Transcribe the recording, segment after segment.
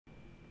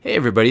Hey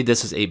everybody,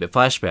 this is 8-Bit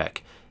Flashback,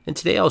 and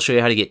today I'll show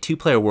you how to get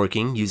two-player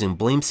working using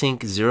BleemSync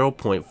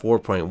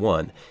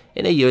 0.4.1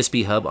 and a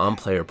USB hub on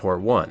player port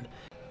 1.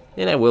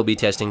 And I will be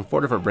testing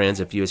 4 different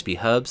brands of USB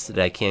hubs that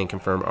I can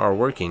confirm are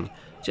working,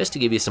 just to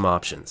give you some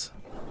options.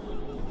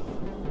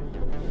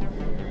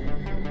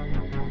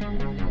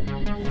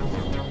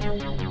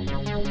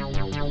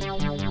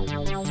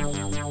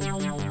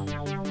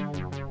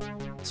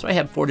 So I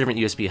have 4 different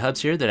USB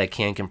hubs here that I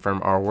can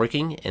confirm are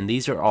working, and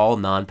these are all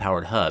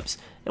non-powered hubs.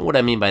 And what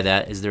I mean by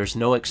that is there's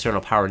no external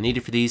power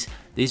needed for these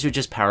are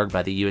just powered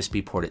by the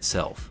USB port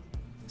itself.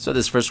 So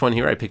this first one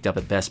here I picked up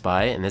at Best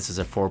Buy, and this is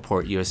a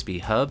 4-port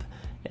USB hub,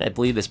 and I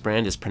believe this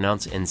brand is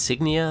pronounced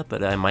Insignia,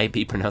 but I might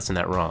be pronouncing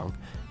that wrong.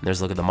 And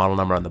there's a look at the model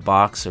number on the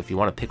box, so if you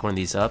want to pick one of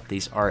these up,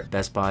 these are at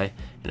Best Buy,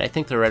 and I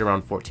think they're right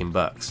around 14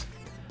 bucks.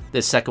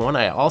 This second one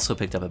I also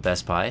picked up at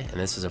Best Buy, and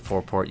this is a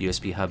 4-port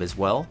USB hub as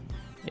well.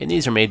 And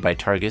these are made by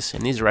Targus,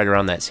 and these are right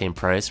around that same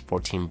price,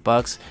 14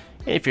 bucks.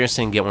 And if you're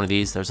interested in get one of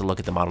these, there's a look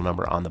at the model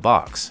number on the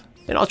box.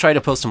 And I'll try to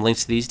post some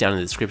links to these down in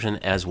the description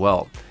as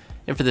well.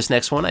 And for this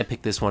next one, I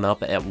picked this one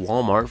up at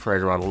Walmart for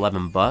right around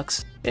 11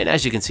 bucks. And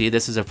as you can see,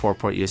 this is a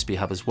 4-port USB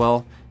hub as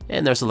well.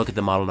 And there's a look at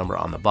the model number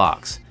on the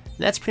box. And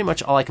that's pretty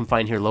much all I can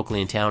find here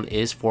locally in town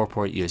is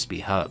 4-port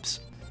USB hubs.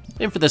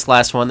 And for this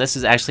last one, this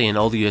is actually an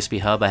old USB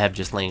hub I have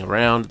just laying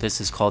around.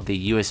 This is called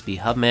the USB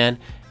Hub Man,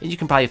 and you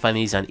can probably find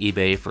these on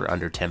eBay for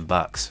under 10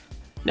 bucks.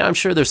 Now I'm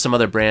sure there's some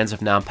other brands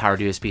of non-powered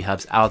USB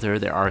hubs out there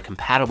that are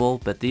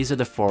compatible, but these are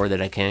the 4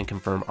 that I can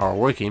confirm are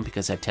working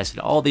because I've tested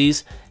all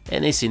these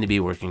and they seem to be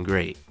working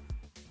great.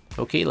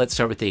 Okay, let's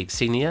start with the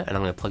Insignia, and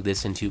I'm going to plug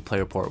this into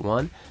player port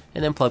 1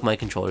 and then plug my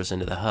controllers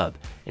into the hub.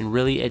 And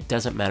really it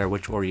doesn't matter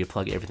which order you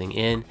plug everything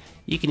in,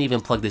 you can even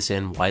plug this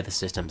in while the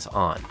system's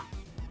on.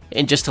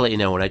 And just to let you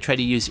know, when I try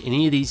to use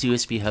any of these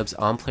USB hubs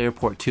on player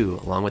port 2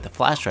 along with the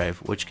flash drive,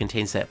 which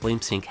contains that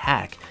BleemSync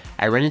hack,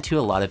 I ran into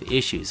a lot of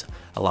issues.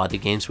 A lot of the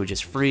games would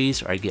just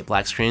freeze, or I'd get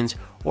black screens,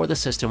 or the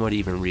system would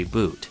even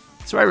reboot.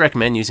 So I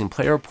recommend using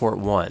player port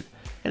 1.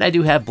 And I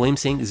do have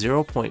BleemSync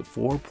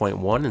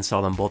 0.4.1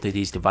 installed on both of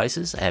these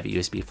devices. I have a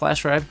USB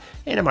flash drive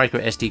and a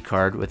micro SD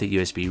card with a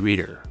USB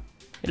reader.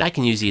 And I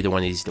can use either one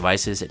of these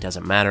devices, it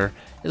doesn't matter.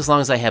 As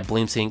long as I have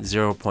BleemSync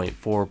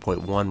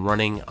 0.4.1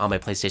 running on my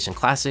PlayStation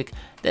Classic,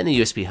 then the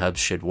USB hubs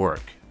should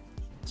work.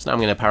 So now I'm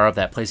going to power up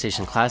that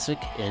PlayStation Classic,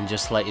 and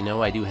just to let you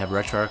know, I do have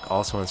RetroArch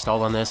also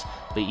installed on this,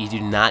 but you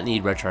do not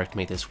need RetroArch to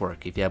make this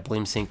work. If you have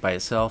BleemSync by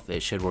itself,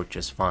 it should work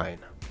just fine.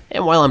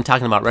 And while I'm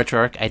talking about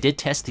RetroArch, I did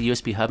test the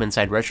USB hub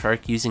inside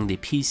RetroArch using the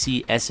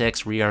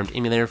PC-SX rearmed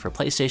emulator for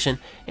PlayStation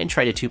and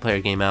tried a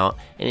 2-player game out,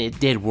 and it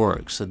did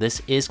work. So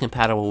this is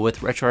compatible with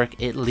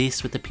RetroArch, at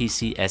least with the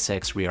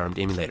PC-SX rearmed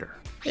emulator.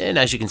 And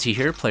as you can see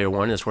here, player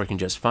 1 is working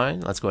just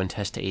fine. Let's go and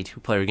test a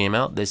 2-player game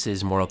out. This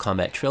is Mortal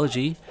Kombat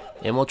Trilogy,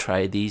 and we'll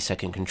try the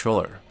second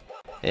controller.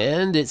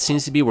 And it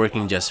seems to be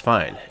working just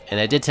fine. And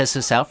I did test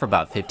this out for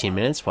about 15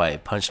 minutes while I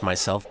punched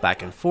myself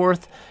back and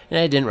forth, and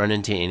I didn't run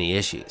into any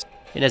issues.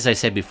 And as I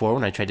said before,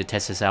 when I tried to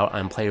test this out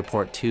on player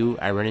port 2,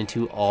 I ran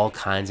into all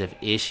kinds of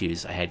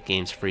issues. I had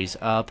games freeze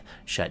up,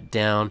 shut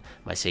down,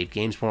 my saved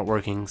games weren't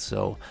working,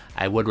 so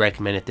I would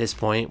recommend at this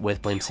point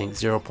with BleemSync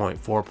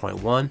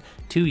 0.4.1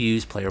 to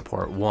use player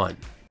port 1.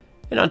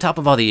 And on top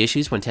of all the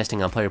issues when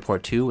testing on player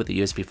port 2 with the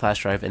USB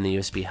flash drive and the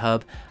USB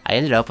hub, I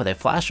ended up with a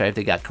flash drive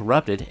that got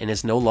corrupted and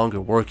is no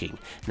longer working.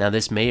 Now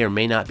this may or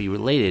may not be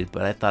related,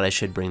 but I thought I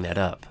should bring that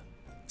up.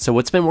 So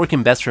what's been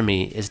working best for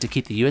me is to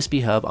keep the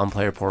USB hub on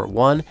player port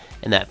 1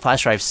 and that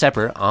flash drive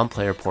separate on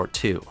player port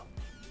 2.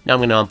 Now I'm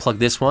going to unplug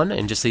this one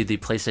and just leave the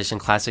PlayStation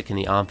Classic in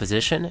the on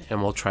position,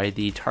 and we'll try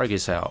the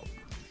Targus out.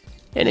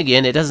 And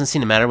again, it doesn't seem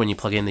to matter when you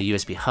plug in the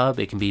USB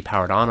hub, it can be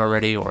powered on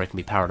already or it can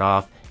be powered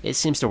off, it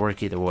seems to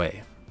work either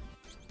way.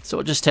 So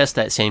we'll just test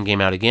that same game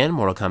out again,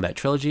 Mortal Kombat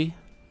Trilogy,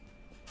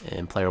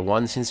 and player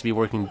 1 seems to be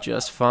working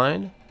just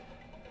fine.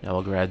 Now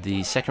we'll grab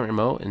the second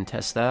remote and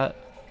test that.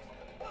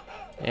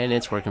 And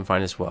it's working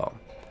fine as well.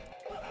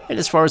 And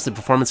as far as the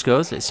performance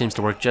goes, it seems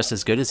to work just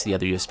as good as the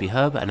other USB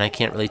hub, and I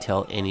can't really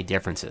tell any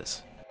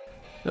differences.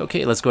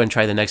 Okay, let's go ahead and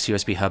try the next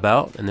USB hub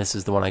out, and this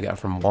is the one I got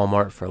from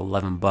Walmart for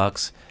 11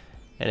 bucks.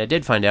 And I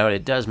did find out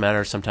it does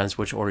matter sometimes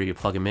which order you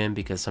plug them in,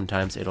 because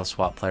sometimes it'll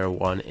swap player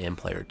 1 and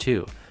player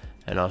 2.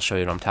 And I'll show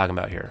you what I'm talking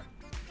about here.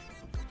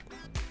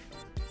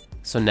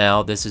 So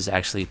now this is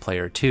actually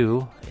player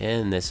 2,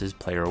 and this is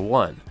player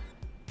 1.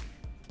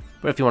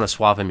 But if you want to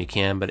swap them, you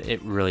can, but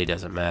it really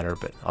doesn't matter.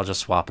 But I'll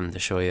just swap them to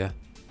show you.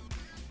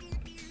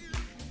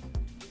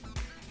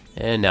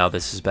 And now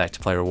this is back to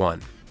player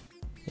 1.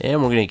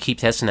 And we're going to keep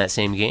testing that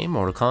same game,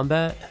 Mortal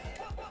Kombat.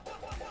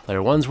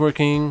 Player 1's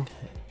working,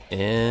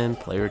 and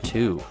player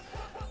 2.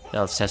 Now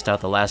let's test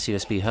out the last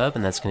USB hub,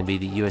 and that's going to be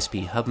the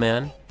USB Hub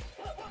Man.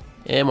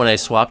 And when I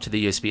swapped to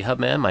the USB Hub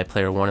Man, my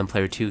player 1 and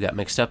player 2 got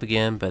mixed up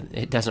again, but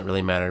it doesn't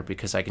really matter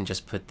because I can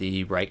just put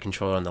the right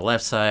controller on the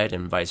left side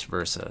and vice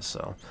versa,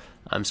 so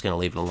I'm just going to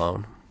leave it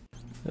alone.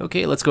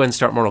 Okay, let's go ahead and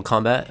start Mortal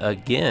Kombat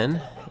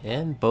again,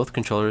 and both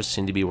controllers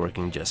seem to be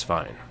working just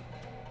fine.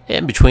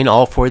 And between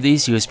all 4 of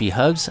these USB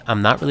hubs,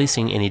 I'm not really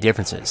seeing any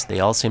differences. They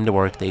all seem to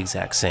work the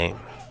exact same.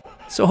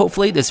 So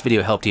hopefully this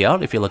video helped you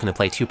out if you're looking to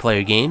play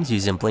two-player games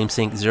using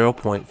BleemSync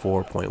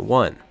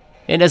 0.4.1.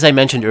 And as I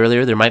mentioned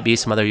earlier, there might be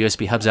some other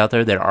USB hubs out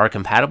there that are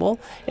compatible,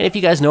 and if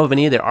you guys know of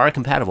any that are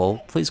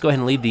compatible, please go ahead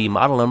and leave the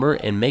model number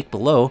and make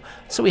below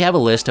so we have a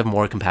list of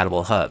more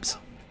compatible hubs.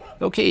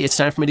 Okay, it's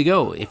time for me to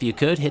go. If you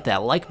could, hit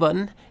that like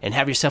button and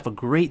have yourself a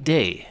great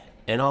day,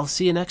 and I'll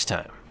see you next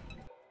time.